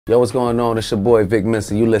Yo, what's going on? It's your boy Vic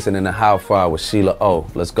Mensa. You listening to How Far with Sheila O.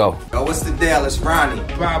 Let's go. Yo, what's the deal? It's Ronnie,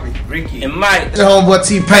 Bobby, Ricky, and Mike. The homeboy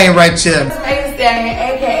T-Pain right here. Megan Stallion,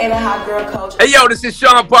 aka the Hot Girl Culture. Hey yo, this is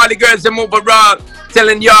Sean Party Girls and Move Around,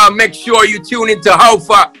 telling y'all make sure you tune into How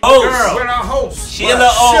Far. Host. We're our host. Sheila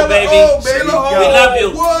O, baby. Sheila O. We love you.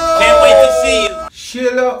 Whoa. Can't wait to see you.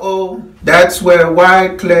 Sheila O. That's where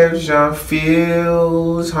Wyclef Jean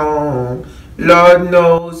feels home. Lord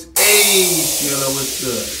knows. Hey, Sheila, what's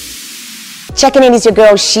good? Checking in is your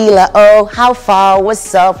girl Sheila O. How far?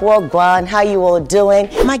 What's up? Well, Guan, how you all doing?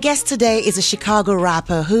 My guest today is a Chicago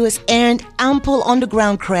rapper who has earned ample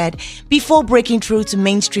underground cred before breaking through to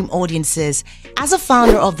mainstream audiences. As a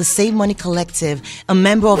founder of the Save Money Collective, a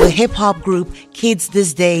member of the hip-hop group Kids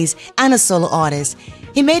These Days, and a solo artist,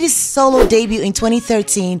 he made his solo debut in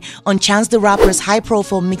 2013 on Chance the Rapper's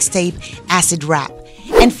high-profile mixtape Acid Rap,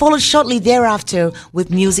 and followed shortly thereafter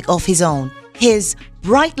with music of his own. His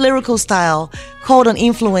bright lyrical style called on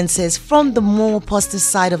influences from the more positive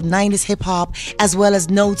side of 90s hip-hop, as well as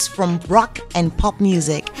notes from rock and pop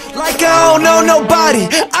music. Like I don't know nobody,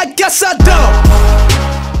 I guess I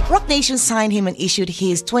don't. Roc Nation signed him and issued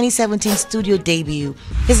his 2017 studio debut.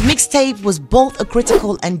 His mixtape was both a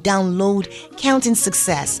critical and download-counting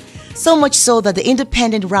success, so much so that the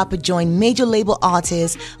independent rapper joined major label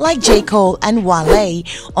artists like J. Cole and Wale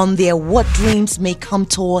on their What Dreams May Come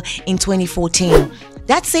tour in 2014.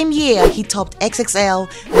 That same year, he topped XXL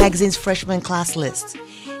magazine's freshman class list.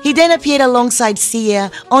 He then appeared alongside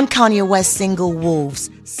Sia on Kanye West's single Wolves.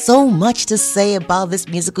 So much to say about this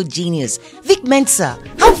musical genius. Vic Mensa,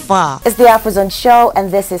 how far? It's the Afrozone Show, and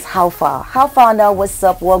this is How Far. How far now? What's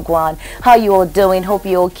up, Wagwan? How you all doing? Hope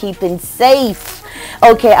you all keeping safe.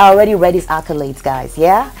 Okay, I already read his accolades, guys,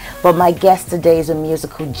 yeah? But my guest today is a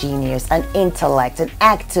musical genius, an intellect, an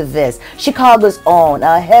activist, Chicago's own,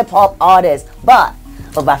 a hip-hop artist, but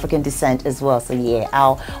of African descent as well. So yeah,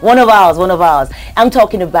 one of ours. I'm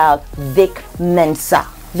talking about Vic Mensa.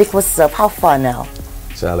 Vic, what's up? How far now?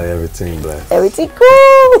 Charlie, everything blessed. Everything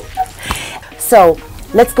cool. So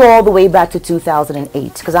let's go all the way back to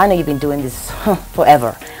 2008, because I know you've been doing this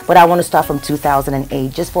forever. But I want to start from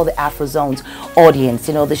 2008, just for the Afrozone's audience.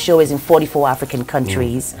 You know, the show is in 44 African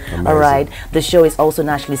countries. All right. The show is also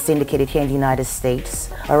nationally syndicated here in the United States.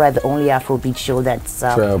 All right. The only Afrobeat show that's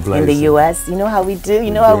in the U.S. You know how we do.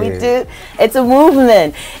 How we do. It's a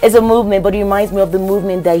movement. But it reminds me of the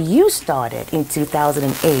movement that you started in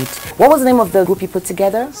 2008. What was the name of the group you put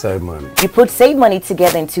together? Save Money. You put Save Money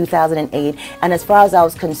together in 2008. And as far as I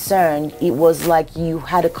was concerned, it was like you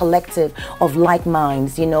had a collective of like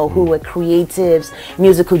minds, who were creatives,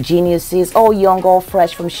 musical geniuses, all young, all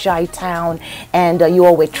fresh from Chi-Town, and you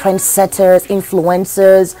all were trendsetters,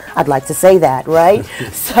 influencers. I'd like to say that, right?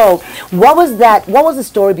 So what was the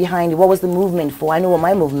story behind it? What was the movement for? I know what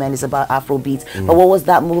my movement is about, Afrobeats, but what was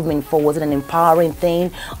that movement for? Was it an empowering thing,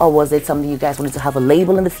 or was it something you guys wanted to have a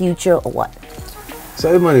label in the future, or what?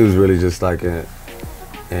 Save Money was really just like an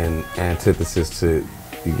antithesis to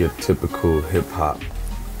your typical hip-hop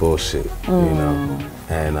bullshit,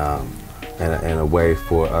 and a way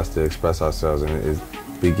for us to express ourselves, and it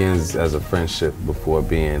begins as a friendship before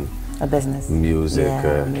being a business, music,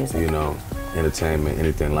 entertainment,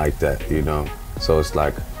 anything like that, So it's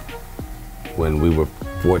like when we were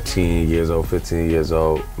 14 years old, 15 years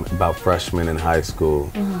old, about freshmen in high school,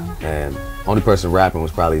 and only person rapping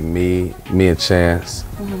was probably me and Chance.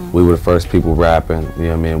 We were the first people rapping,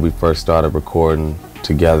 We first started recording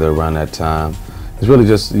together around that time. It's really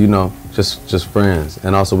just, just friends.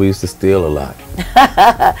 And also we used to steal a lot.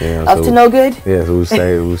 Up to no good? Yeah, so we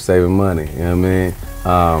were saving money,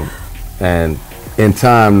 and in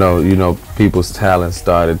time though, people's talent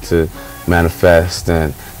started to manifest,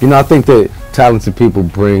 and I think that talented people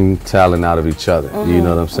bring talent out of each other, you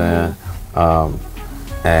know what I'm saying?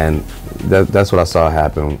 And that's what I saw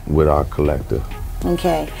happen with our collective.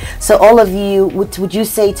 Okay, so all of you, would you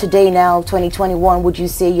say today now, 2021, would you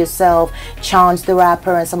say yourself, Chance the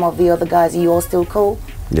Rapper, and some of the other guys, are you all still cool?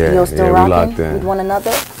 Yeah, you're still rocking with one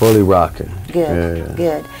another? Fully rocking. Good,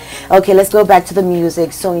 good. Okay, let's go back to the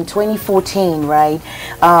music. So in 2014, right,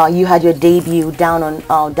 you had your debut Down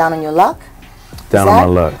on Your Luck? Down on My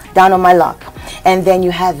Luck. Down on My Luck. And then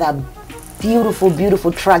you had that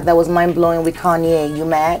beautiful track that was mind-blowing with Kanye, You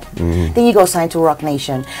Mad? Then you go sign to Roc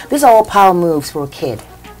Nation. These are all power moves for a kid,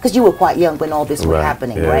 because you were quite young when all this was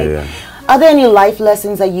happening, right? Yeah. Are there any life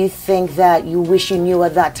lessons that you think that you wish you knew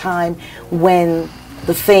at that time when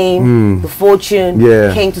the fame, the fortune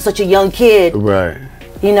came to such a young kid? Right.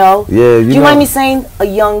 Yeah. Do you mind me saying a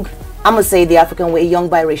young I'm gonna say the African way, young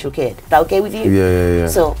biracial kid. Is that okay with you? Yeah.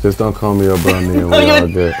 So just don't call me a brownie and we all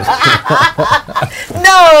good.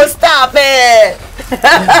 No, stop it.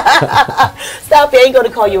 Stop it. I ain't gonna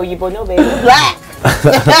call you a Yibo, no baby. You're black.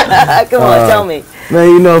 Come on, tell me. Man,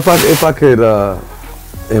 you know, if I could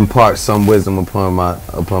impart some wisdom upon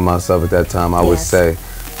myself at that time, I would say,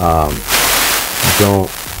 don't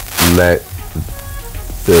let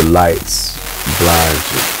the lights blind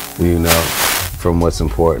you, you know, from what's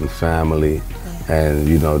important, family, and,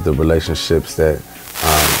 you know, the relationships that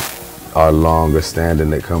are longer standing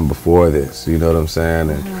that come before this, you know what I'm saying?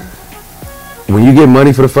 And when you get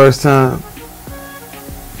money for the first time,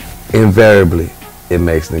 invariably, it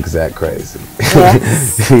makes niggas act crazy.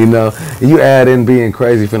 Yes. You know, you add in being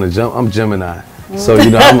crazy from the jump. I'm Gemini, so you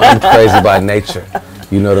know I'm crazy by nature.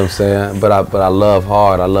 You know what I'm saying? But I love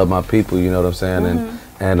hard. I love my people. You know what I'm saying?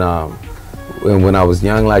 And when I was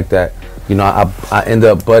young like that, you know, I ended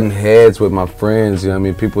up butting heads with my friends. You know what I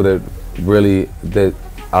mean? People that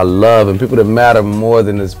I love and people that matter more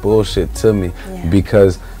than this bullshit to me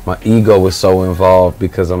because my ego was so involved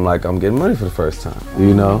because I'm getting money for the first time.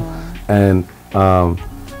 You know, and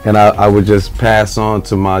I would just pass on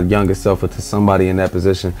to my younger self or to somebody in that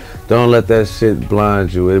position. Don't let that shit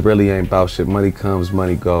blind you. It really ain't about shit. Money comes,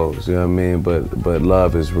 money goes. You know what I mean? But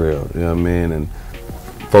love is real. You know what I mean? And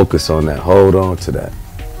focus on that. Hold on to that.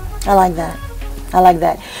 I like that. I like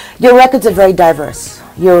that. Your records are very diverse.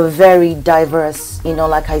 You're a very diverse, you know,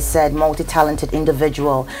 like I said, multi-talented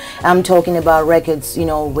individual. I'm talking about records, you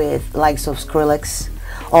know, with likes of Skrillex,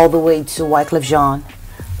 all the way to Wyclef Jean,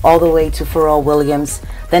 all the way to Pharrell Williams,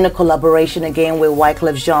 then a collaboration again with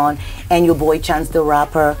Wyclef Jean and your boy Chance the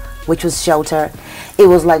Rapper, which was Shelter. It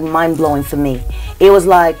was like mind-blowing for me. It was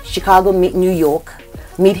like Chicago meet New York,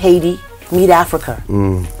 meet Haiti, meet Africa.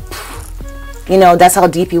 You know, that's how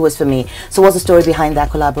deep it was for me. So what's the story behind that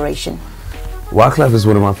collaboration? Wyclef is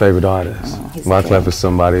one of my favorite artists. Wyclef is is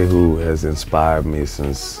somebody who has inspired me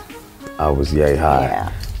since I was yay high,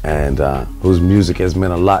 and whose music has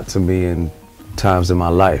meant a lot to me in times in my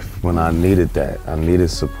life when I needed that. I needed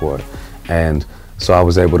support, and so I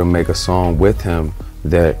was able to make a song with him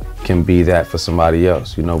that can be that for somebody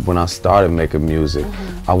else. You know, when I started making music,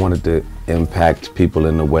 I wanted to impact people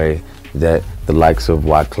in the way that the likes of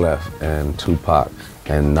Wyclef and Tupac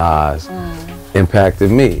and Nas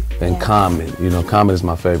impacted me, and Common. You know, Common is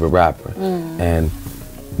my favorite rapper, and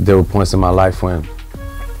there were points in my life when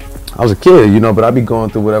I was a kid, you know, but I'd be going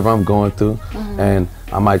through whatever I'm going through, and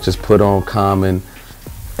I might just put on Common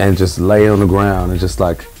and just lay on the ground and just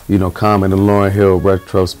like, you know, Common and Lauryn Hill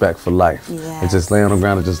retrospect for life, and just lay on the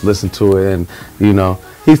ground and just listen to it. And you know,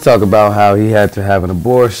 he's talking about how he had to have an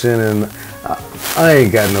abortion, and I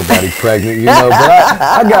ain't got nobody pregnant, you know, but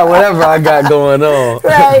I got whatever I got going on.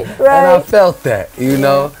 Right. And I felt that, you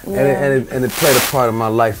know, and it played a part of my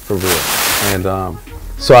life for real. And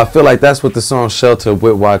so I feel like that's what the song Shelter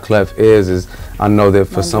with Wyclef is I know that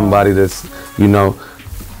for somebody that's, you know,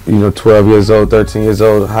 12 years old, 13 years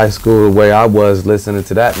old, high school, the way I was listening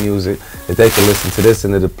to that music, that they can listen to this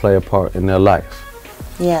and it'll play a part in their life.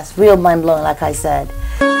 Yes, real mind-blowing, like I said.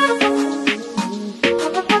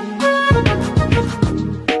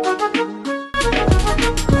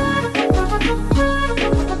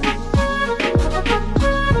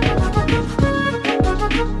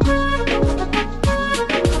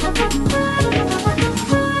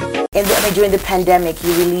 During the pandemic,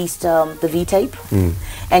 you released the V-tape,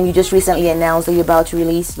 and you just recently announced that you're about to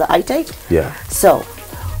release the I-tape. Yeah. So,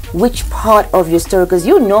 which part of your story, because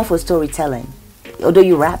you're known for storytelling, although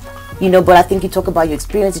you rap, you know, but I think you talk about your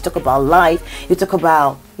experience, you talk about life, you talk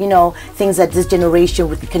about, you know, things that this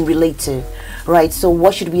generation can relate to, right? So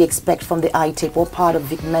what should we expect from the I-tape? What part of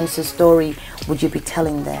Vic Mensa's story would you be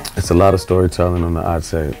telling there? It's a lot of storytelling on the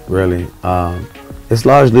I-tape, really. It's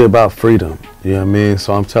largely about freedom, you know what I mean?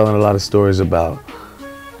 So I'm telling a lot of stories about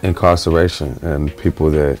incarceration and people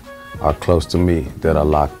that are close to me that are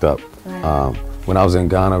locked up. Right. When I was in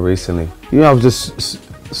Ghana recently, you know, I was just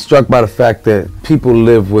struck by the fact that people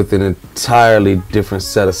live with an entirely different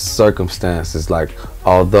set of circumstances. Like,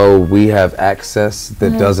 although we have access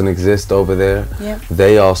that doesn't exist over there,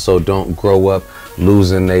 they also don't grow up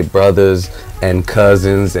losing their brothers and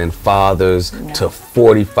cousins and fathers to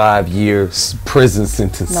 45-year prison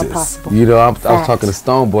sentences. Not possible. You know, I was talking to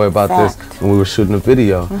Stonebwoy about this when we were shooting a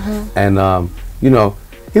video, and you know,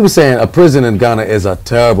 he was saying a prison in Ghana is a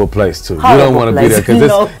terrible place too. You don't want to be there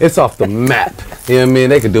because it's off the map. You know what I mean?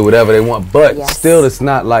 They can do whatever they want, but still, it's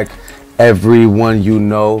not like everyone you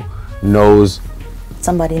know knows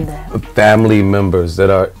somebody in there. Family members that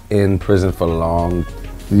are in prison for long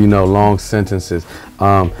sentences.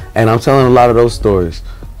 And I'm telling a lot of those stories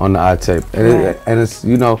on the iTape, and, and it's,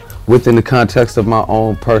 you know, within the context of my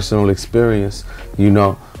own personal experience, you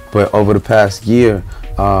know. But over the past year,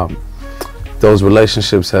 those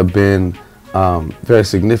relationships have been very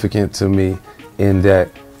significant to me, in that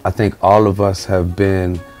I think all of us have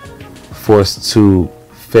been forced to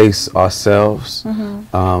face ourselves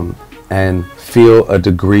and feel a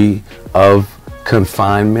degree of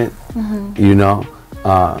confinement, you know,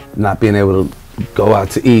 not being able to go out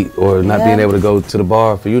to eat, or not being able to go to the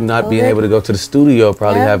bar, for you not being able to go to the studio,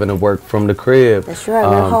 probably having to work from the crib. That's right,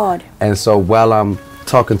 real hard. And so while I'm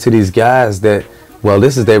talking to these guys that, well,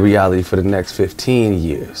 this is their reality for the next 15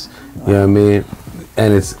 years, you know what I mean?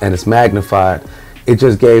 And it's magnified. It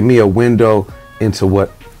just gave me a window into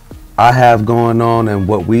what I have going on and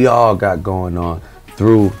what we all got going on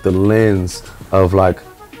through the lens of, like,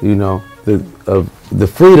 you know, the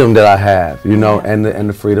freedom that I have, you know, and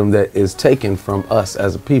the freedom that is taken from us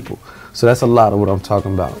as a people. So that's a lot of what I'm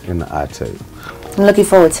talking about in the iTape. I'm looking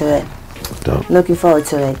forward to it. Dope. Looking forward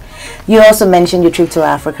to it. You also mentioned your trip to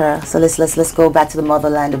Africa, so let's go back to the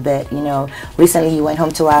motherland a bit. You know, recently you went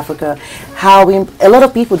home to Africa. A lot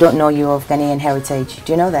of people don't know you of Ghanaian heritage.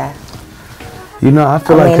 Do you know that? You know, I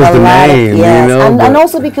feel like it's the name, yes, you know, and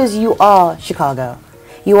also because you are Chicago.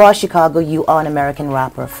 You are Chicago. You are an American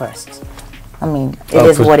rapper first. I mean, it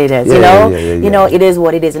is what it is. Yeah, you know, yeah. You know, it is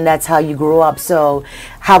what it is, and that's how you grew up. So,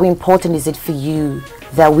 how important is it for you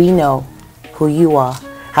that we know who you are?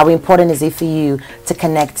 How important is it for you to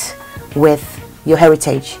connect with your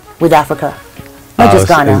heritage, with Africa? Not just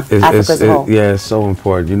Ghana, Africa as a whole. Yeah, it's so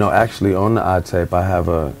important. You know, actually on the iTape, I have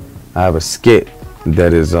a skit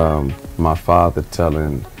that is my father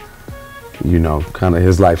telling, you know, kind of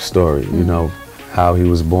his life story. You know, how he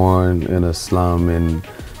was born in a slum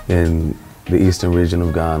in the eastern region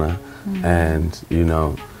of Ghana, and, you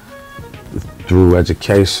know, through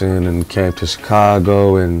education and came to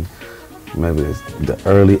Chicago and maybe the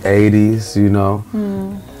early 80s, you know,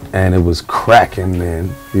 and it was cracking then,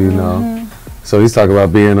 you know. So he's talking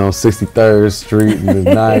about being on 63rd Street in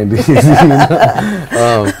the 90s,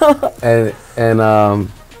 you know.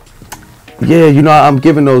 Yeah, you know, I'm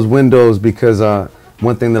giving those windows because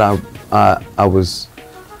one thing that I was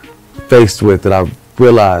faced with, that I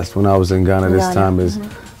realized when I was in Ghana this time, is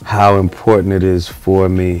how important it is for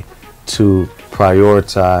me to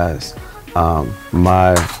prioritize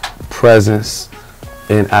my presence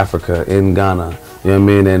in Africa, in Ghana, you know what I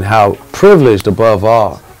mean, and how privileged above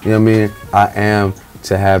all, you know what I mean, I am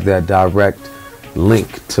to have that direct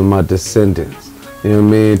link to my descendants, you know what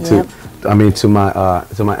I mean, to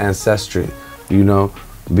my ancestry, you know,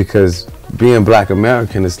 because being Black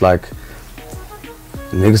American is like,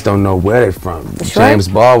 niggas don't know where they from. That's James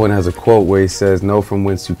Baldwin has a quote where he says, "Know from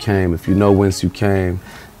whence you came. If you know whence you came,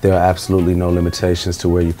 there are absolutely no limitations to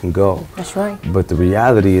where you can go." That's right. But the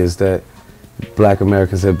reality is that Black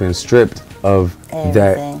Americans have been stripped of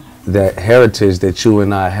that heritage that you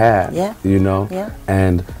and I have, you know?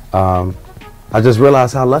 And I just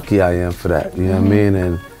realized how lucky I am for that, you know what I mean?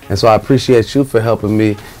 And so I appreciate you for helping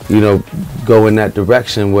me, you know, go in that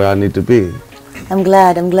direction where I need to be. I'm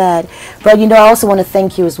glad. But, you know, I also want to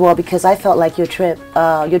thank you as well, because I felt like your trip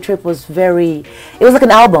was it was like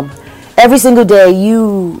an album. Every single day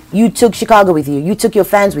you took Chicago with you. You took your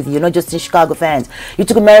fans with you, not just the Chicago fans. You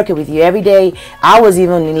took America with you. Every day, I was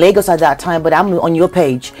even in Lagos at that time, but I'm on your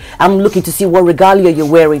page. I'm looking to see what regalia you're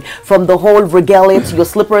wearing, from the whole regalia to your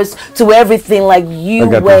slippers to everything. Like, you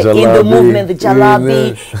were in the movement, the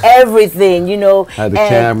jalabi, everything, you know. I had the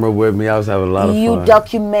camera with me. I was having a lot of fun. You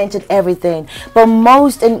documented everything. But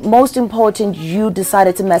most important, you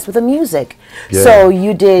decided to mess with the music. Yeah, so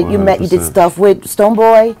you did 100%. you did stuff with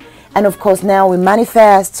Stonebwoy. And of course now we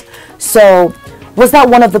Manifest. So was that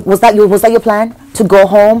your plan, to go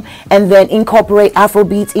home and then incorporate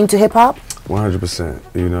Afrobeats into hip hop? 100%.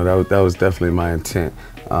 You know, that was definitely my intent.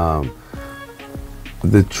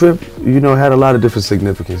 The trip, you know, had a lot of different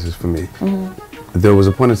significances for me. There was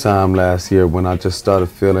a point in time last year when I just started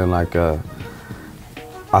feeling like a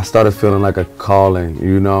calling,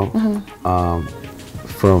 you know,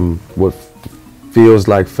 from what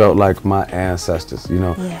felt like my ancestors, you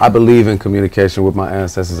know. I believe in communication with my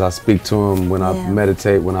ancestors. I speak to them when I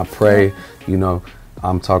meditate, when I pray, you know.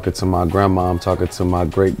 I'm talking to my grandma, I'm talking to my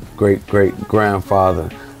great-great-great-grandfather,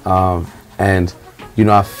 and, you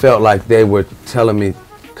know, I felt like they were telling me,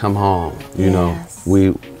 come home, you know,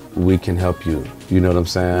 we can help you, you know what I'm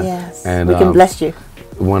saying? Yes, and we can bless you.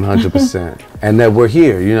 100%. And that we're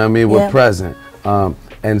here, you know what I mean, we're present.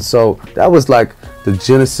 And so that was like the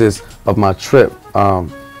genesis of my trip.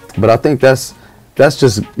 But I think that's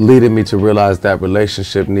just leading me to realize that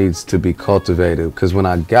relationship needs to be cultivated, because when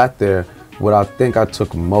I got there, what I think I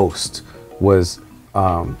took most was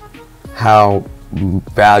how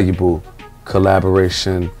valuable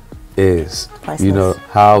collaboration is. Priceless. You know,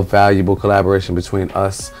 how valuable collaboration between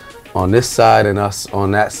us on this side and us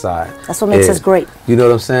on that side. That's what makes us great. You know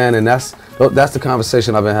what I'm saying? And that's the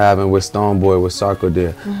conversation I've been having with Stonebwoy, with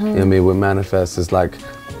Sarkodie, you know what I mean, with Manifest. It's like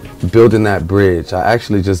building that bridge. I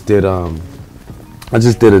actually just did a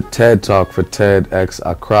TED talk for TEDx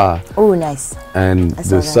Accra. Oh, nice. And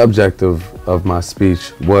the subject of my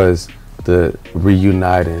speech was the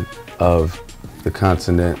reuniting of the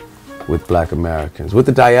continent with Black Americans, with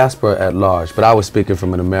the diaspora at large. But I was speaking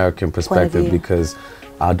from an American perspective because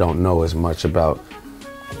I don't know as much about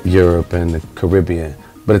Europe and the Caribbean.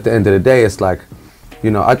 But at the end of the day, it's like,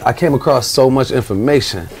 you know, I came across so much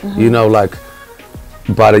information, you know, like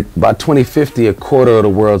by 2050, a quarter of the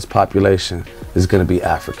world's population is going to be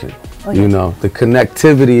African. Oh, yeah. You know, the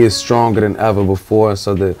connectivity is stronger than ever before.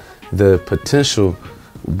 So the potential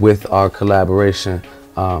with our collaboration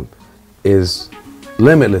is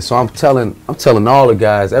limitless. So I'm telling all the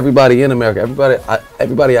guys, everybody in America,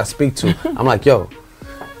 everybody I speak to, I'm like, yo,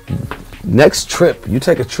 next trip, you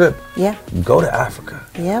take a trip, go to Africa.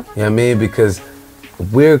 Yep. You know what I mean? Because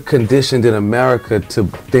we're conditioned in America to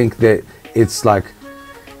think that it's like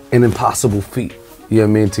an impossible feat, you know what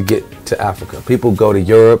I mean, to get to Africa. People go to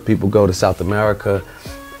Europe, people go to South America,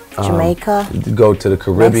 Jamaica, go to the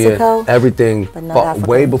Caribbean, Mexico, everything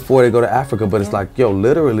way before they go to Africa. But it's like, yo,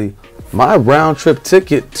 literally, my round trip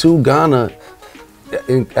ticket to Ghana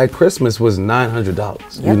at Christmas was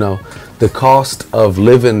 $900. Yep. You know, the cost of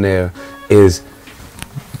living there is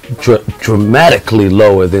dramatically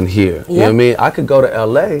lower than here. Yep. You know what I mean? I could go to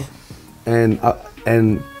LA and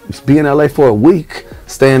be in LA for a week,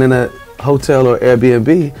 staying in a hotel or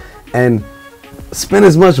Airbnb, and spend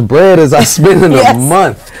as much bread as I spend in a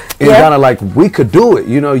month in Ghana. Like, we could do it.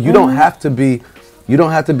 You know, you don't have to be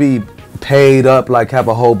paid up, like have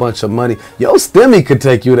a whole bunch of money. Yo, Stimmy could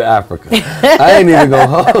take you to Africa. I ain't even gonna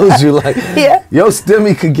hold you. Like, yo,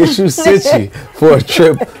 Stimmy could get you City for a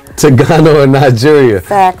trip to Ghana or Nigeria.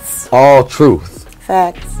 Facts. All truth.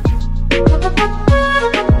 Facts.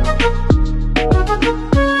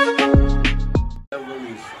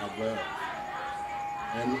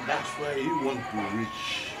 And that's where he wants to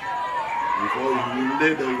reach. Before you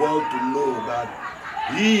let the world to know that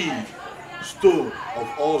he, stone of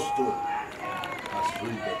all stone, has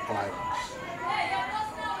freed the pirates.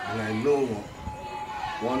 And I know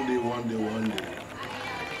one day,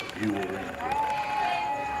 he will reach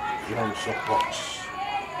from support.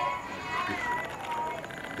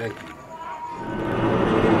 Thank you.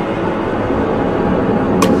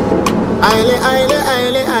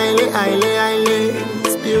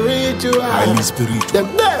 Spiritual.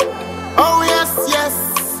 Oh yes.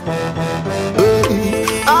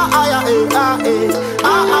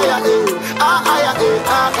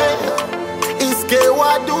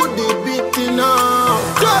 What do the beating now?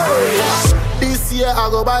 This year I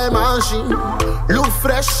go buy a machine. Look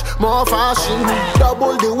fresh, more fashion.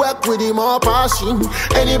 Double the work with the more passion.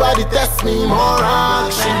 Anybody test me, more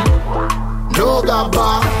action. No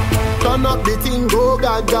gaba, turn up the thing, go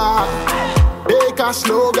gaga. Pay cash,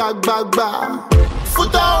 no gag bag bag.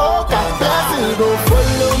 Foot out, person go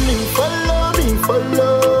follow me.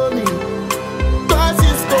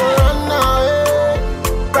 Classes go run away.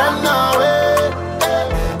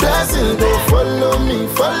 Blessings go follow me.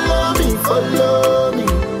 Classes go run away.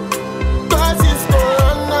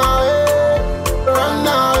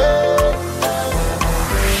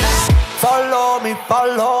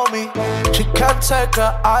 Follow me. She can't take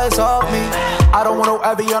her eyes off me. I don't want no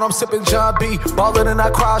Evian, I'm sipping John B. Ballin' and I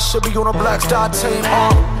cry, should be on a Black Star team.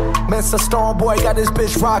 Mr. Stonebwoy got this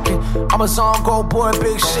bitch rockin'. I'm a Zongo boy,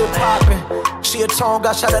 big shit poppin'. She a tone,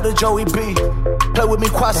 got shot at a Joey B. Play with me,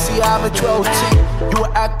 Kwasi, I'm a 12T. You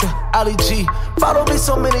an actor, Ali G. Follow me,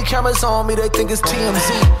 so many cameras on me, they think it's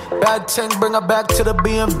TMZ. Bad thing, bring her back to the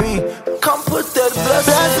B&B. Come put that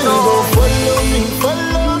blessing on. Follow me.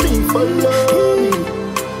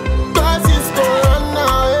 Blessings go run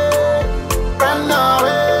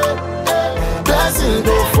away. Blessings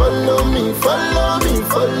go follow me.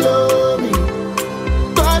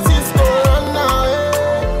 Blessings go run away.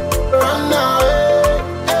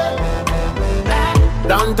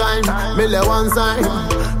 Long time, me le one sign.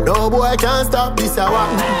 No boy can stop this a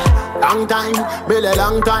one. Long time, me le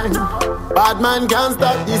long time. Bad man can't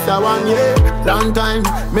stop this a one, yeah. Long time,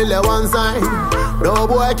 me le one sign. No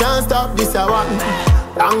boy can stop this a one.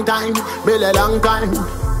 Long time, me le long time.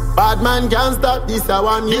 Bad man can't stop this a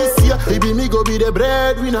one, yes, yeah. Baby, me go be the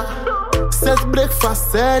breadwinner. Set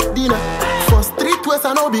breakfast, set dinner. for street west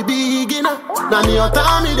I no be beginner. Now your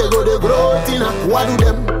time they go the growth in. What do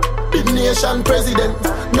them? Big nation president.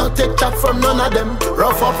 No take chat from none of them.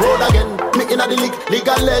 Rough up road again. Me inna the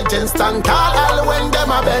legal legends. Stand tall all when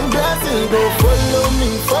them a bend. Blessings go follow me,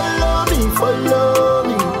 follow me, follow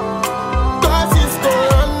me. Cause it's go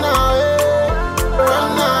run away,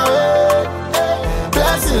 run away.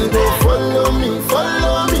 Blessings go follow me,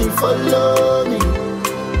 follow me, follow me.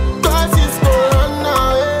 Cause it's go run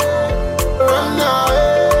away, run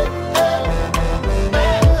away.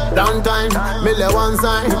 Long time, me le one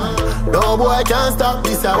sign. No boy can't stop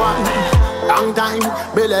this a one. Long time,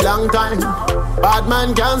 me le long time. Bad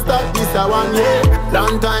man can't stop this a one, yeah.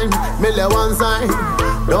 Long time, me le one sign.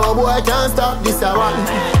 No boy can't stop this a one.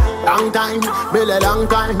 Long time, me le long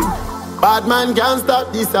time. Bad man can't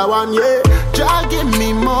stop this a one, yeah. Try give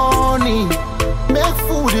me money. Make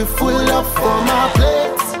food full up for my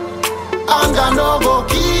plate. Anger no go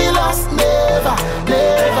kill us, never,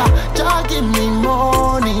 never. Try give me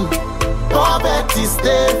money. Poverty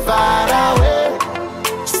stay far away.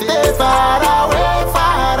 Stay far away,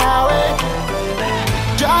 far away.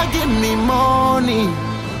 Just give me money.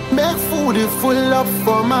 Make food full up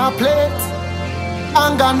for my plate.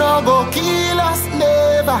 Anger no go kill us,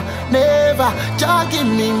 never, never. Just give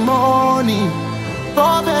me money.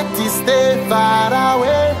 Poverty stay far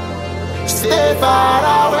away. Stay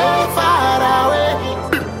far away, far away.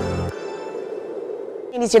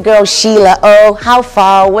 It's your girl Sheila O. How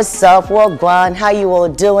far? What's up? Well, Guan, how you all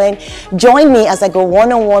doing? Join me as I go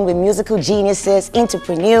one-on-one with musical geniuses,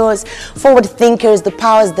 entrepreneurs, forward thinkers, the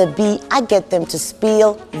powers that be. I get them to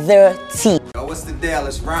spill their tea. Yo, what's the deal?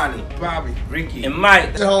 It's Ronnie, Bobby, Ricky, And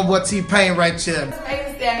Mike. the homeboy T-Pain right here.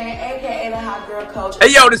 Megan Stallion, aka the hot girl coach.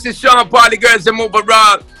 Hey yo, this is Sean Party Girls that move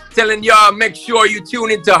around. Telling y'all, make sure you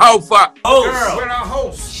tune into How Far. Girl, we're our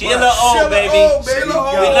host. Sheila O, baby.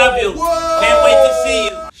 We love you. Can't wait to see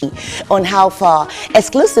you. On How Far,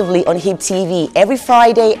 exclusively on HIP TV, every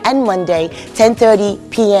Friday and Monday,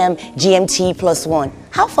 10:30 p.m. GMT +1.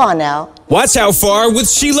 How far now? Watch How Far with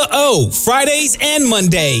Sheila O. Fridays and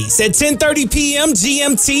Mondays at 10:30 p.m.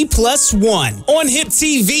 GMT +1 on HIP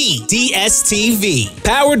TV, DSTV.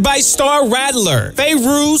 Powered by Star Rattler,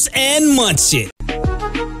 Fairuz, and Munchit.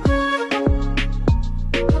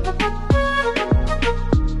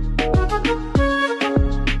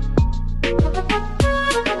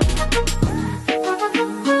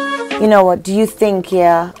 You know what? Do you think?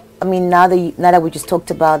 Yeah. I mean, now that we just talked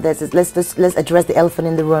about this, let's address the elephant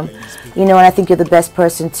in the room. You know, and I think you're the best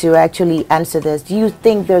person to actually answer this. Do you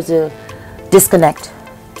think there's a disconnect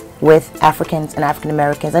with Africans and African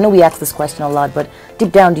Americans? I know we ask this question a lot, but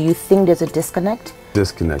deep down, do you think there's a disconnect?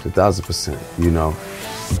 Disconnect, 1,000%. You know,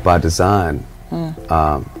 by design,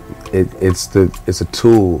 it's a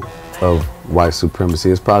tool of white supremacy.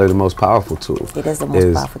 It's probably the most powerful tool. It is the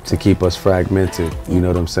most powerful tool. To keep us fragmented. You know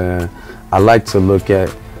what I'm saying? I like to look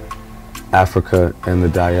at Africa and the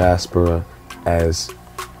diaspora as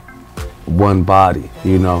one body,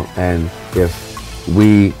 you know, and if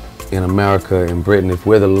we in America and Britain, if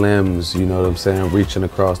we're the limbs, you know what I'm saying, reaching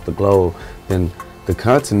across the globe, then the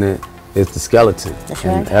continent is the skeleton. That's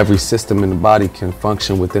and right. every system in the body can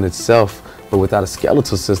function within itself, but without a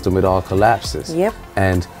skeletal system, it all collapses. Yep.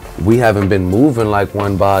 And we haven't been moving like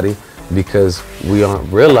one body because we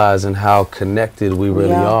aren't realizing how connected we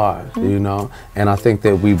really are, you know? And I think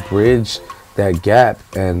that we bridge that gap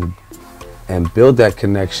and build that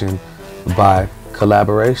connection by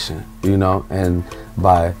collaboration, you know, and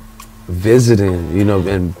by visiting, you know,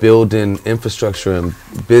 and building infrastructure and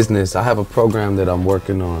business. I have a program that I'm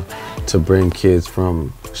working on to bring kids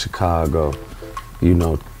from Chicago, you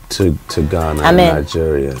know, to Ghana and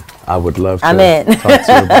Nigeria. I would love to talk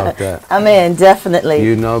to you about that. I'm in, definitely.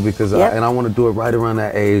 You know, because I want to do it right around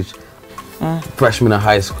that age, freshman in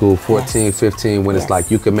high school, 14, 15, when it's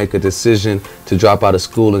like you can make a decision to drop out of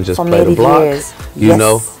school and just play the block, you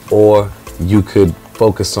know, or you could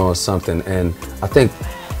focus on something. And I think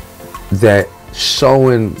that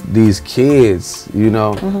showing these kids, you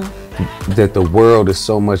know, that the world is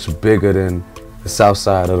so much bigger than the south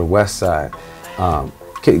side or the west side,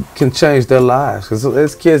 can change their lives. Because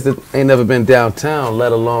there's kids that ain't never been downtown,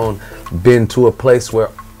 let alone been to a place where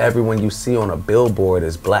everyone you see on a billboard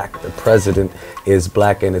is black. The president is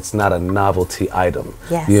black, and it's not a novelty item.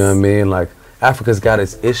 Yes. You know what I mean? Like, Africa's got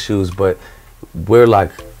its issues, but we're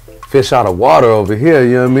like fish out of water over here,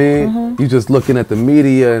 you know what I mean? You just looking at the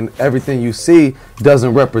media and everything you see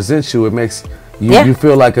doesn't represent you. It makes you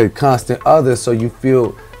feel like a constant other, so you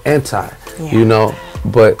feel anti, you know?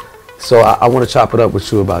 But so I want to chop it up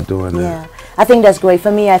with you about doing that. I think that's great. For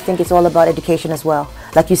me, I think it's all about education as well.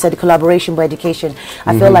 like you said, the collaboration with education.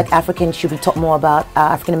 I feel like Africans should be taught more about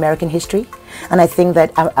African American history, and I think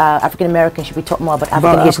that African Americans should be taught more about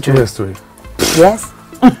African history. Yes.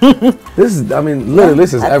 This is, I mean, literally,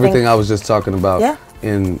 this is everything I was just talking about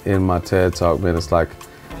in my TED Talk, man. It's like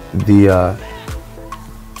the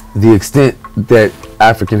extent that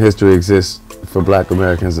African history exists for Black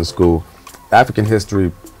Americans in school. African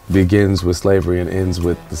history begins with slavery and ends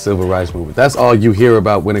with the Civil Rights Movement. That's all you hear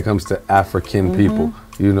about when it comes to African people,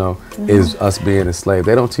 you know, is us being enslaved.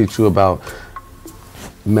 They don't teach you about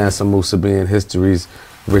Mansa Musa being history's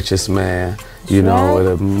richest man, you know, or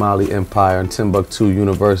the Mali Empire and Timbuktu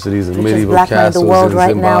universities and medieval castles in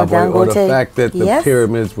Zimbabwe, or the fact that the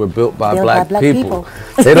pyramids were built by black people.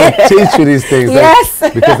 They don't teach you these things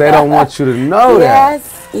because they don't want you to know that.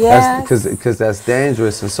 Yes, because that's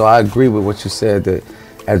dangerous. And so I agree with what you said, that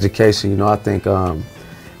education, you know, I think,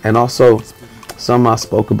 and also something I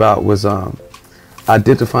spoke about was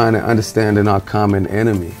identifying and understanding our common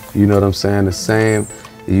enemy. You know what I'm saying? The same,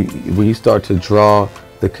 when you start to draw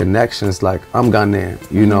the connections, like I'm Ghanaian,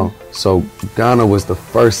 you know, so Ghana was the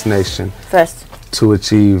first nation to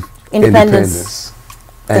achieve independence.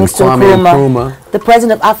 And Kwame Nkrumah, the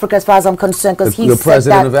president of Africa, as far as I'm concerned, because he said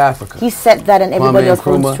that. He said that, and everybody else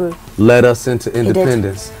goes through. Led us into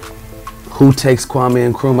independence. Who takes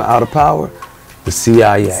Kwame Nkrumah out of power? The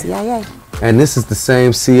CIA. CIA. And this is the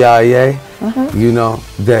same CIA, you know,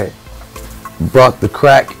 that brought the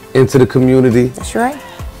crack into the community. That's right.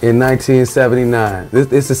 In 1979.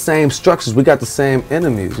 It's the same structures. We got the same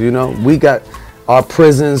enemies, you know. We got our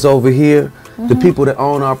prisons over here. The people that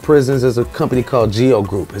own our prisons is a company called Geo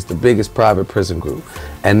Group. It's the biggest private prison group.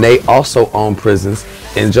 And they also own prisons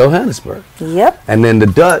in Johannesburg. Yep. And then the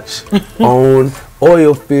Dutch own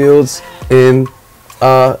oil fields in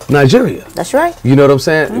Nigeria. That's right. You know what I'm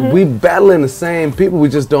saying? We battling the same people. We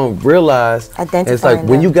just don't realize. It's like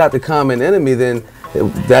when you got the common enemy, then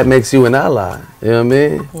that makes you an ally. You know what I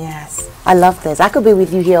mean? Yes. I love this. I could be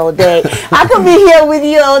with you here all day. I could be here with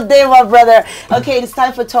you all day, my brother. Okay, it's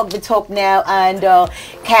time for Talk the Talk now. And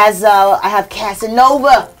I have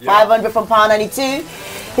Casanova, 500 from Pound 92.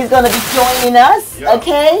 He's going to be joining us.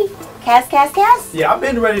 Okay? Cass? Yeah, I've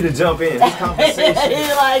been ready to jump in. This conversation.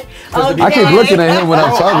 Like, okay. I keep looking at him when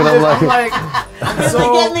I'm talking. I'm like,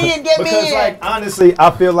 get me in. Because, like, honestly,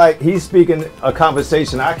 I feel like he's speaking a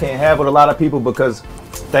conversation I can't have with a lot of people because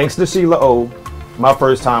thanks to Sheila O, my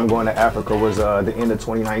first time going to Africa was the end of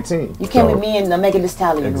 2019. You came with me and Megan Thee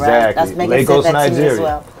Stallion, right? Exactly. Lagos, Nigeria. As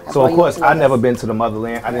well. So of course I never been to the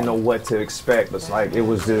motherland. I didn't know what to expect. It's like it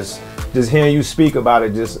was just hearing you speak about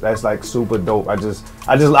it. That's like super dope. I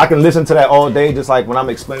can listen to that all day. Just like when I'm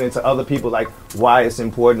explaining to other people like why it's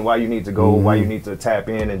important, why you need to go, why you need to tap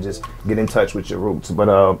in and just get in touch with your roots. But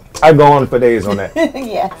I go on for days on that.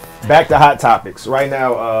 Yeah. Back to hot topics. Right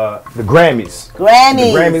now, the Grammys. The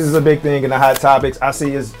Grammys is a big thing in the hot topics. I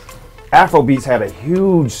see is Afrobeats had a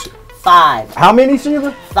huge 5. How many,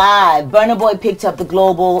 Sheila? 5. Burna Boy picked up the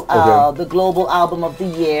global album of the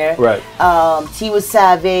year. Right. Tiwa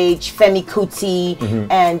Savage, Femi Kuti,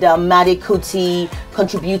 and Made Kuti,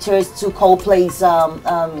 contributors to Coldplay's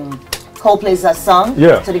song.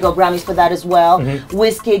 Yeah. So they got Grammys for that as well.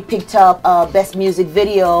 Wizkid picked up Best Music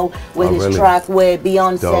Video with his track with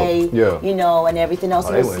Beyonce, you know, and everything else.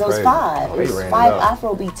 It was 5. It was 5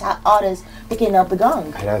 Afrobeat artists picking up the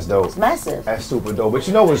gong. Hey, that's dope. It's massive. That's super dope. But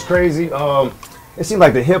you know what's crazy? It seems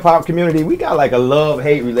like the hip hop community, we got like a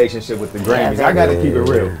love-hate relationship with the Grammys. I gotta keep it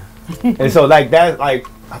real. And so like that, like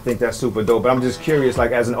I think that's super dope. But I'm just curious,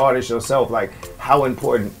 like as an artist yourself, like how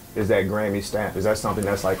important is that Grammy stamp? Is that something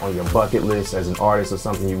that's like on your bucket list as an artist or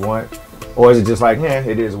something you want? Or is it just like,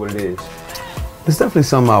 it is what it is? It's definitely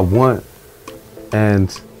something I want.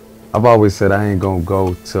 And I've always said I ain't gonna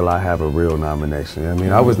go till I have a real nomination. I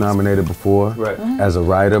mean, I was nominated before as a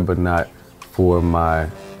writer, but not for my,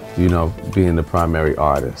 you know, being the primary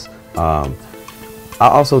artist. I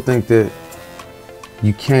also think that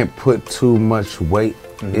you can't put too much weight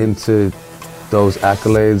into those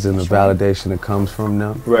accolades and the validation that comes from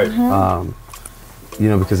them. Right. You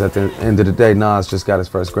know, because at the end of the day, Nas just got his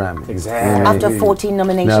first Grammy. Exactly. You know, After 14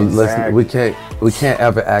 nominations. Now listen, we can't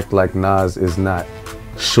ever act like Nas is not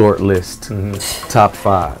short list, top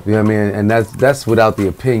 5. You know what I mean? And that's without the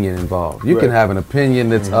opinion involved. You can have an opinion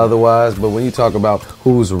that's otherwise, but when you talk about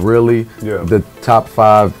who's really the top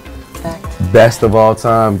 5 best of all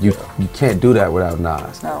time, you can't do that without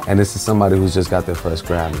Nas. No. And this is somebody who's just got their first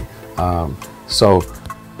Grammy. So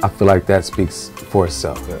I feel like that speaks for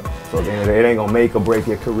itself. So at the end of the day, it ain't gonna make or break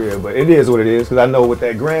your career, but it is what it is. Because I know with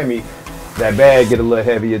that Grammy, that bag get a little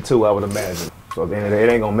heavier too, I would imagine. So at the end of the day, it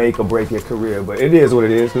ain't gonna make or break your career, but it is what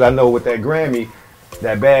it is. Because I know with that Grammy,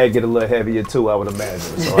 that bag get a little heavier too, I would imagine.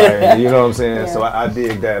 So you know what I'm saying? Yeah. So I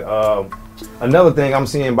dig that. Another thing I'm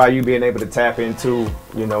seeing by you being able to tap into,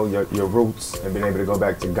 you know, your roots and being able to go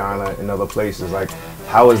back to Ghana and other places, like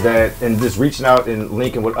how is that, and just reaching out and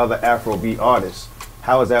linking with other Afrobeat artists,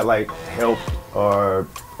 how has that like helped or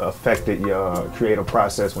affected your creative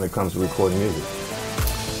process when it comes to recording music?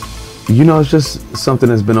 You know, it's just something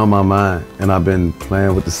that's been on my mind, and I've been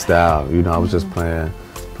playing with the style. You know, I was just playing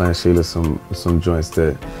Sheila some joints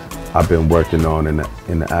that I've been working on in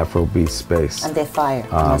the Afrobeat space. And they're fire.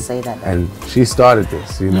 I must say that. And she started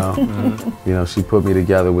this, you know. You know, she put me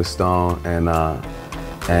together with Stone,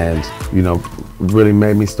 and you know, really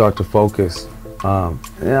made me start to focus.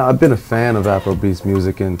 Yeah, I've been a fan of Afrobeats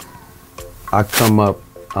music, and I come up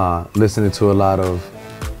listening to a lot of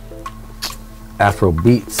Afro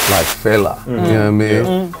beats like Fela, you know what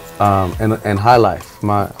I mean? And High Life.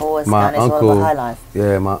 My uncle,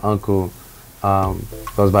 my uncle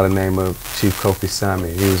goes by the name of Chief Kofi Sami.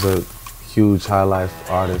 He was a huge High Life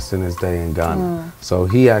artist in his day in Ghana. So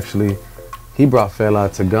he brought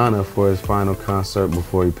Fela to Ghana for his final concert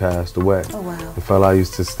before he passed away. Oh wow. And Fela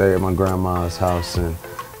used to stay at my grandma's house, and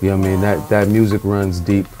you know what I mean? That music runs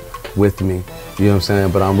deep with me, you know what I'm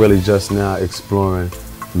saying? But I'm really just now exploring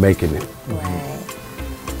making it. Right.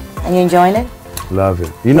 And you enjoying it? Love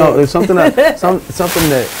it. You know, it's something that something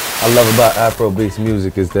that I love about Afrobeats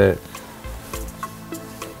music is that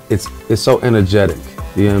it's so energetic.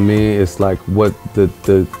 You know what I mean? It's like what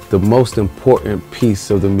the most important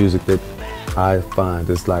piece of the music that I find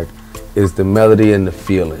is the melody and the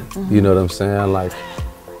feeling. You know what I'm saying? Like,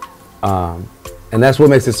 and that's what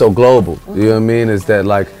makes it so global. You know what I mean? Is that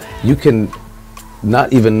like you can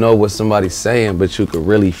not even know what somebody's saying, but you could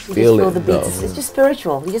really feel it. The beats. It's just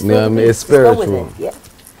spiritual. You just feel you know what I mean? It's spiritual. Go with it. Yeah,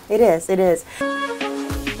 it is. It is.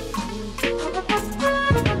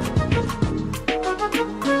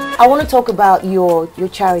 I want to talk about your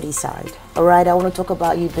charity side. All right. I want to talk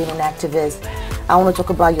about you being an activist. I want to talk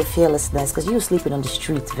about your fearlessness, because you were sleeping on the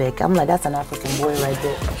streets, Vic. I'm like, that's an African boy right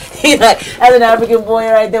there. That's an African boy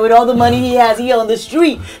right there with all the money he has. He on the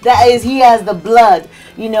street. That is, he has the blood.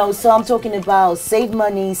 You know, so I'm talking about Save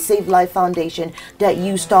Money, Save Life Foundation that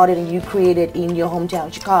you started and you created in your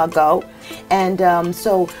hometown, Chicago. And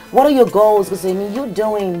so what are your goals? Because I mean, you're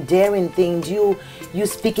doing daring things. You're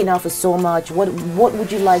speaking out for so much. What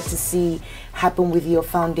would you like to see happen with your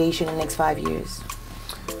foundation in the next 5 years?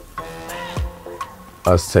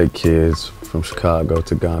 Us take kids from Chicago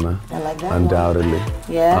to Ghana. I like that. Undoubtedly.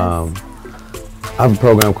 Yes. I have a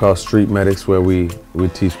program called Street Medics where we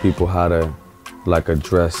teach people how to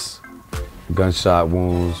address gunshot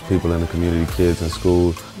wounds, people in the community, kids in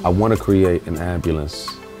schools. I want to create an ambulance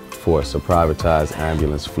force, a privatized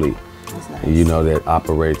ambulance fleet. That's nice. You know, that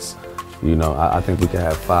operates, you know, I think we could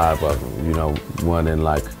have 5 of them, you know, one in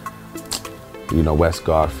West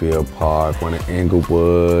Garfield Park, one in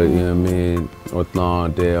Inglewood, you know what I mean, North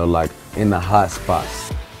Lawndale, like in the hot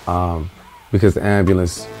spots. Because the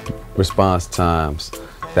ambulance response times,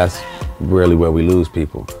 that's really where we lose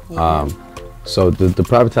people. Yeah. So the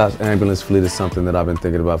privatized ambulance fleet is something that I've been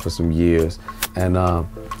thinking about for some years. And a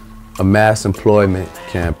mass employment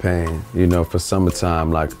campaign, you know, for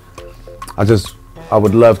summertime. Like, I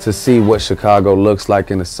would love to see what Chicago looks like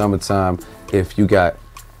in the summertime if you got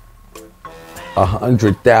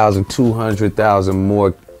 100,000, 200,000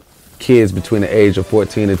 more kids between the age of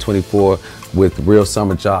 14 and 24 with real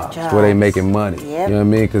summer jobs where they making money. Yep. You know what I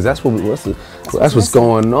mean? Because that's what's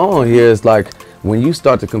going on here. Is like when you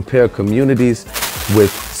start to compare communities with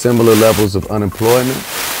similar levels of unemployment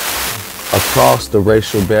across the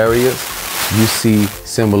racial barriers, you see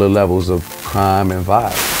similar levels of crime and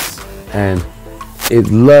violence. And it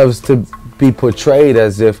loves to be portrayed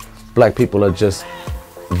as if black people are just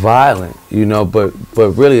violent, you know, but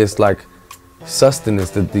really it's like sustenance,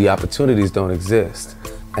 that the opportunities don't exist.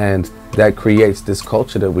 And that creates this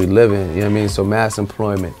culture that we live in, you know what I mean? So mass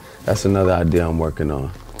employment, that's another idea I'm working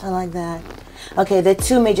on. I like that. Okay, there are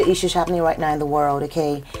 2 major issues happening right now in the world,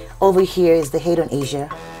 okay? Over here is the hate on Asia,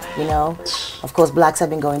 you know? Of course, blacks have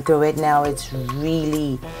been going through it. Now it's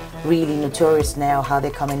really, really notorious now how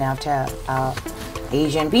they're coming after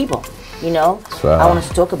Asian people, you know? I want us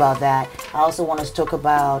to talk about that. I also want us to talk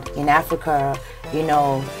about in Africa, you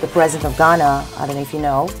know, the president of Ghana, I don't know if you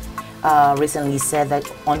know, recently said that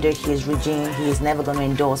under his regime, he is never going to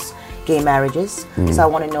endorse gay marriages. So I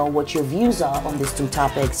want to know what your views are on these 2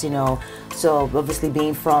 topics, you know. So obviously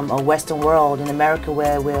being from a Western world in America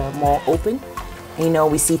where we're more open, you know,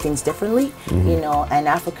 we see things differently, you know, and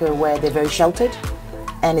Africa where they're very sheltered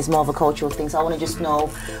and it's more of a cultural thing. So I want to just know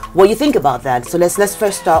what you think about that. So let's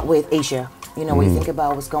first start with Asia. You know, when you think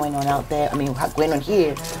about what's going on out there, I mean, what's going on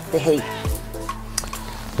here, the hate.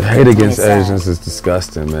 The hate against Asians is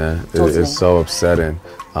disgusting, man. Totally. It's so upsetting.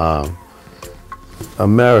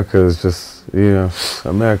 America is just, you know,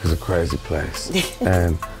 America's a crazy place.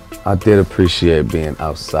 And I did appreciate being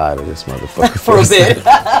outside of this motherfucker. For a bit.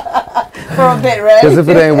 For a bit, right? Because if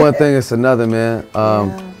it ain't one thing, it's another, man.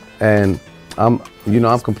 And I'm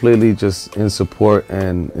completely just in support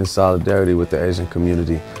and in solidarity with the Asian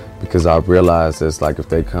community, because I realize it's like if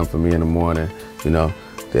they come for me in the morning, you know,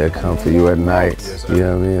 they'll come for you at night. You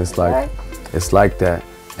know what I mean? It's like that.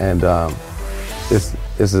 And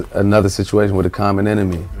it's another situation with a common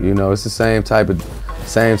enemy. You know, it's the same type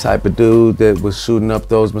of dude that was shooting up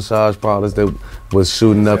those massage parlors, that was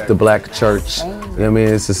shooting up the black church. You know what I mean?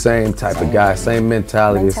 It's the same type of guy, same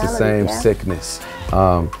mentality. It's the same sickness.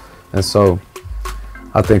 And so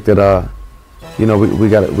I think that you know, we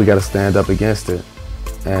gotta stand up against it.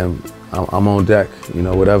 And I'm on deck, you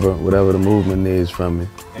know, whatever the movement needs from me.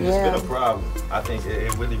 And it's been a problem. I think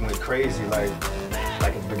it really went crazy, like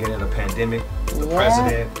at the beginning of the pandemic, the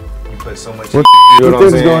president, you put so much. What you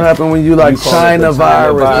think is gonna happen when you like China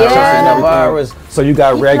virus? So you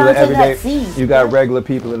got regular everyday, you got regular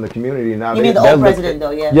people in the community now. You mean the old president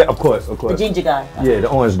though, yeah? Yeah, of course. The ginger guy. Yeah, the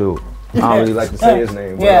orange dude. I don't really like to say his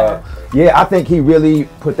name, but I think he really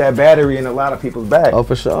put that battery in a lot of people's back. Oh,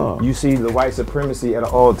 for sure. You see the white supremacy at an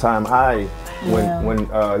all-time high when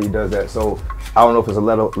he does that. So I don't know if it's a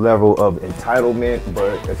level of entitlement,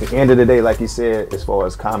 but at the end of the day, like you said, as far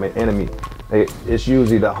as common enemy, it's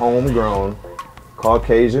usually the homegrown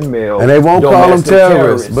Caucasian male. And they won't call them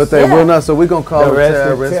terrorists, but they will not. So we're going to call them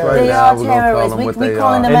terrorists right now. We're going to call them what they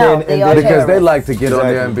are. Because they like to get on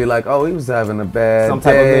there and be like, oh, he was having a bad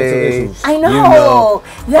day. I know.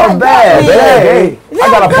 A bad day. I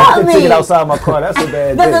got a parking ticket outside my car. That's a bad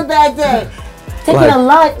day. That's a bad day. Taking a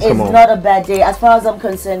life is not a bad day. As far as I'm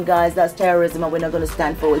concerned, guys, that's terrorism and we're not going to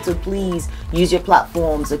stand for it. So please use your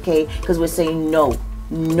platforms, okay? Because we're saying no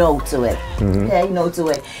to it. Okay, no to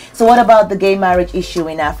it. So what about the gay marriage issue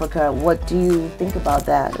in Africa? What do you think about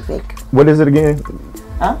that, Vic? What is it again?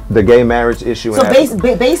 Huh? The gay marriage issue. So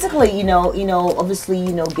basically, you know, obviously,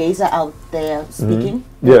 you know, gays are out there speaking.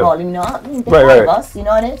 Yeah. You know, they're part of us, you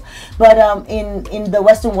know what it is. But in the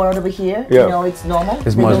Western world over here, you know, it's normal.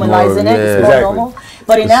 It's We're much normalizing more, it. It's more normal.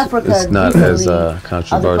 But in Africa, it's not as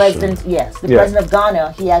controversial. The president, the president of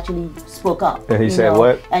Ghana, he actually spoke up. And he said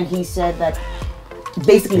what? And he said that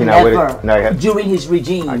basically never during his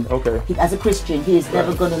regime, as a Christian, he is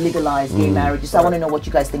never going to legalize gay marriage. So I want to know what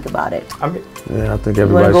you guys think about it. I mean, I think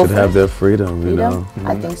everybody should have their freedom. You know,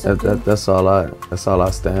 I think so too. That's all I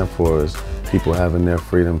stand for, is people having their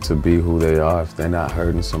freedom to be who they are if they're not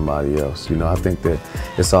hurting somebody else. You know, I think that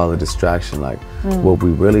it's all a distraction. Like what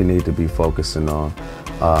we really need to be focusing on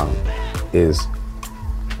is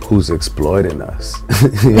who's exploiting us.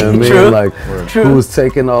 You know what I mean? Like who's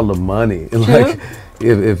taking all the money? Like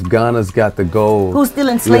if Ghana's got the gold, who's still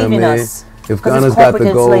enslaving us? If Ghana's got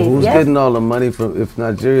the gold, who's getting all the money from? If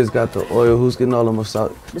Nigeria's got the oil, who's getting all the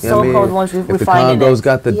so-called ones refining? If the Congo's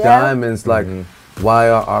got the diamonds, like why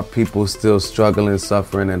are our people still struggling,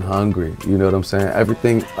 suffering, and hungry? You know what I'm saying?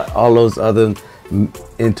 Everything, all those other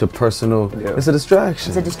interpersonal, it's a distraction.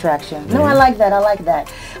 It's a distraction. No, I like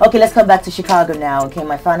that. Okay, let's come back to Chicago now. Okay,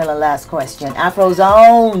 my final and last question. Afro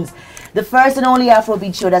Zones, the first and only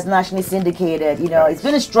Afrobeat show that's nationally syndicated. You know, it's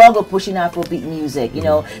been a struggle pushing Afrobeat music. You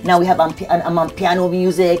know, now we have piano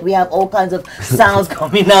music. We have all kinds of sounds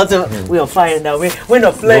coming out. We're on fire now. We're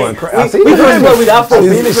not playing. We went with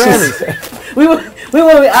Afrobeat. We went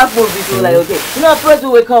with Afrobeat. We were like, okay. You know, at first we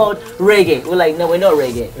were called reggae. We're like, no, we're not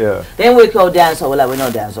reggae. Yeah. Then we called dancehall. We're like, we're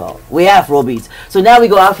not dancehall. We're Afrobeats. So now we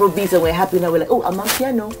go Afrobeats and we're happy now. We're like, oh, I'm on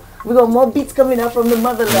piano. We got more beats coming out from the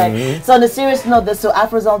motherland. So on a serious note, so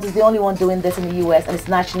Afrozones is the only one doing this in the US, and it's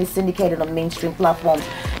nationally syndicated on mainstream platforms,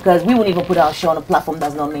 because we wouldn't even put our show on a platform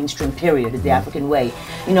that's not mainstream, period. It's the African way.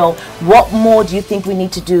 You know, what more do you think we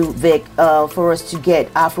need to do, Vic, for us to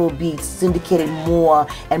get Afrobeats syndicated more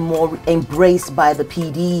and more embraced by the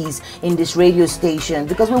PDs in this radio station?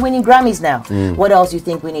 Because we're winning Grammys now. What else do you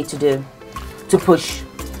think we need to do to push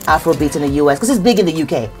Afrobeats in the US? Because it's big in the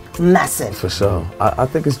UK. Massive. For sure. I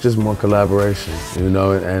think it's just more collaboration, you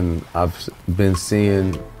know, and I've been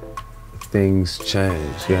seeing things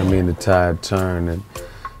change, you know what I mean, the tide turn, and,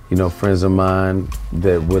 you know, friends of mine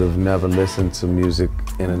that would have never listened to music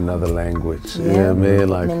in another language, you know what I mean,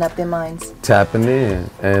 like opening up their minds, tapping in,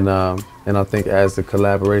 and I think as the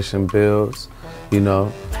collaboration builds, you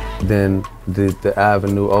know, then the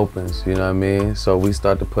avenue opens, you know what I mean? So we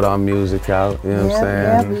start to put our music out, you know what I'm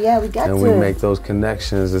saying? Yeah, we got and to. we make those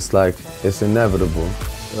connections. It's like, it's inevitable.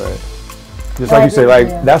 Right. Just like you said, like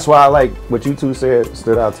that's why I like what you two said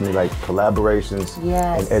stood out to me, like collaborations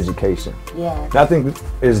and education. Yeah. And I think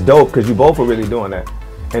it's dope because you both are really doing that.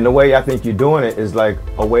 And the way I think you're doing it is like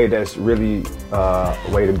a way that's really a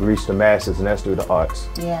way to reach the masses, and that's through the arts.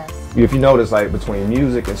 Yes. If you notice, like between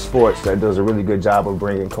music and sports, that does a really good job of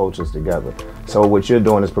bringing cultures together. So what you're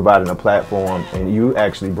doing is providing a platform, and you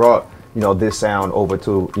actually brought, you know, this sound over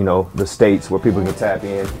to, you know, the States where people can tap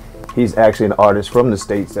in. He's actually an artist from the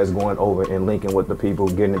States that's going over and linking with the people,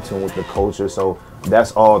 getting in tune with the culture. So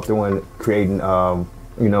that's all through in creating,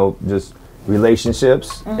 you know, just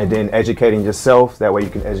relationships and then educating yourself. That way you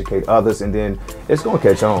can educate others, and then it's going to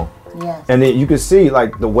catch on. Yes. And then you can see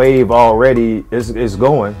like the wave already is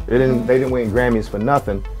going. They didn't win Grammys for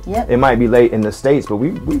nothing. Yep. It might be late in the States, but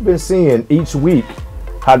we've been seeing each week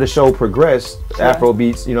how the show progressed, Afro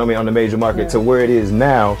beats, you know what I mean, on the major market to where it is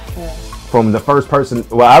now. From the first person,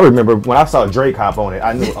 well, I remember when I saw Drake hop on it,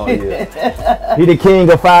 I knew, oh yeah, he the king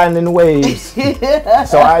of finding the waves.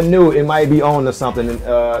 So I knew it might be on to something. And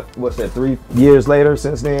what's that? 3 years later,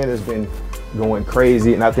 since then, it's been going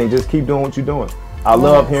crazy. And I think just keep doing what you're doing. I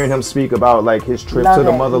love hearing him speak about like his trip to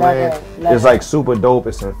the motherland. It's like super dope.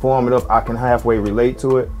 It's informative. I can halfway relate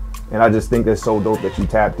to it. And I just think it's so dope that you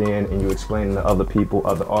tapped in and you explaining to other people,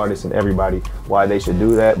 other artists and everybody why they should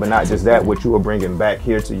do that. But not just that, what you are bringing back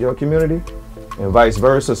here to your community and vice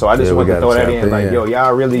versa. So I just want to throw that in. Like, yo,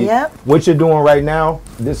 y'all really, what you're doing right now,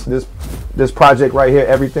 this project right here,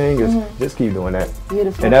 everything is, just keep doing that.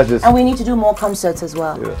 Beautiful. And that's just, and we need to do more concerts as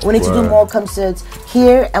well. Yeah. We need to do more concerts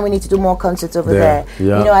here, and we need to do more concerts over there.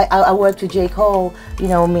 Yeah. You know, I worked with J. Cole, you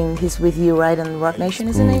know, I mean, he's with you, right, on Rock Nation,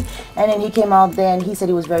 isn't he? And then he came out there, and he said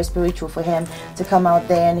it was very spiritual for him to come out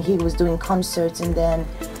there, and he was doing concerts, and then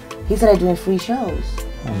he started doing free shows.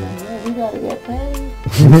 I'm like, yeah, we gotta get paid.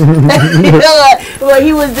 You know what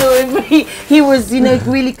he was doing? He was, you know,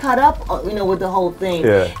 really caught up, you know, with the whole thing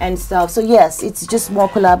and stuff. So yes, it's just more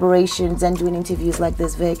collaborations and doing interviews like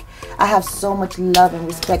this, Vic. I have so much love and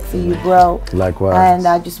respect for you, bro. Likewise. And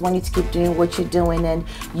I just want you to keep doing what you're doing and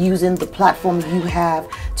using the platform you have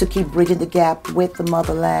to keep bridging the gap with the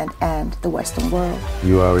motherland and the Western world.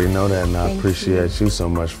 You already know that, and I appreciate you so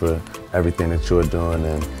much for everything that you're doing,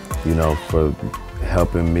 and you know, for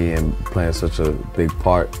helping me and playing such a big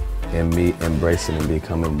part in me embracing and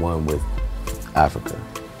becoming one with Africa.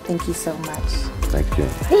 Thank you so much. Thank you.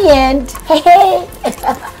 The end. Hey, hey.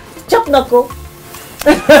 Jump knuckle.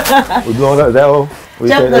 We're doing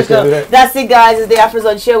that. That's it, guys. It's the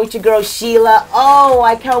Afrozone Show with your girl Sheila. Oh,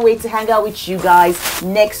 I can't wait to hang out with you guys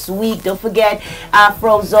next week. Don't forget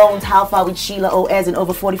Afrozone's How Far with Sheila O.S. in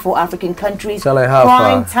over 44 African countries. Charlie, how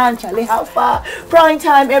Prime far? time, Charlie, how far? Prime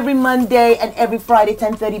time every Monday and every Friday,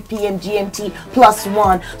 10:30 p.m. GMT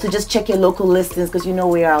 +1. So just check your local listings because you know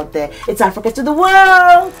we're out there. It's Africa to the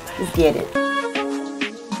world. Let's get it.